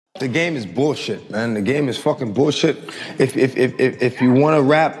The game is bullshit, man. The game is fucking bullshit. If you want to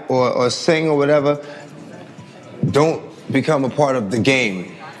rap or sing or whatever, don't become a part of the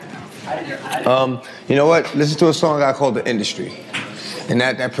game. You know what? Listen to a song I called The Industry. And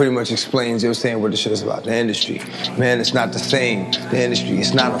that pretty much explains, you know what I'm saying, what the shit is about. The industry. Man, it's not the same. The industry,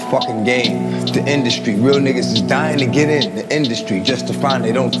 it's not a fucking game. The industry, real niggas is dying to get in. The industry, just to find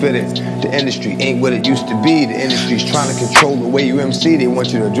they don't fit in. The industry ain't what it used to be. The industry's trying to control the way you MC. They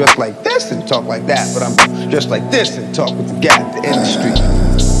want you to dress like this and talk like that. But I'm dressed like this and talk with the gap. The industry.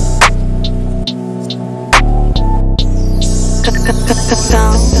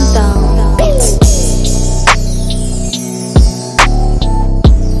 CountdownBEATS.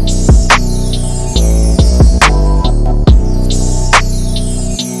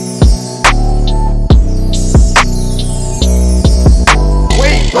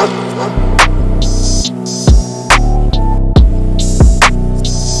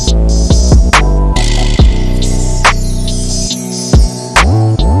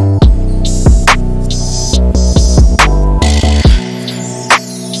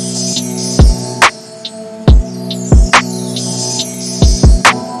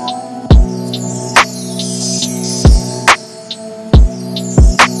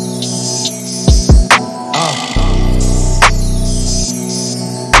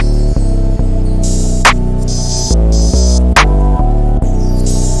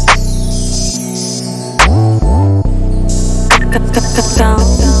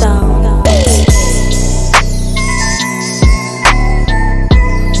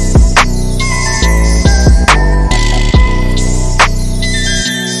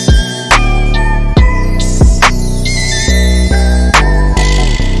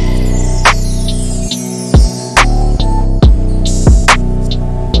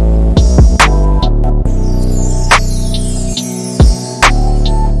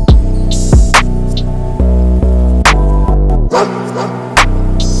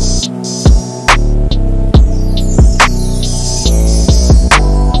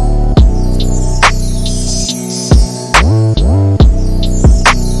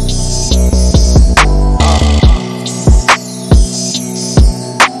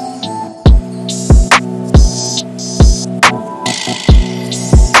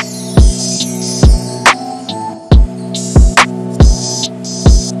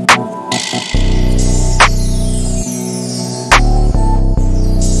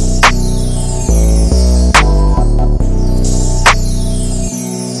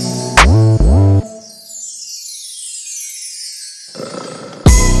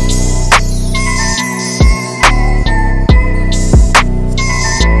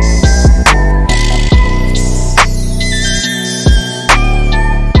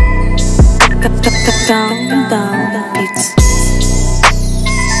 CountdownBEATS.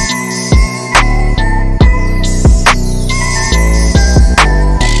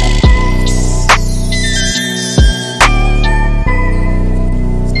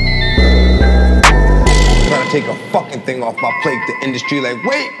 Take a fucking thing off my plate. The industry like,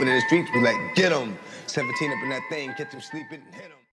 wait, but in the streets we like, get 'em. 17 up in that thing, catch 'em sleeping, hit 'em.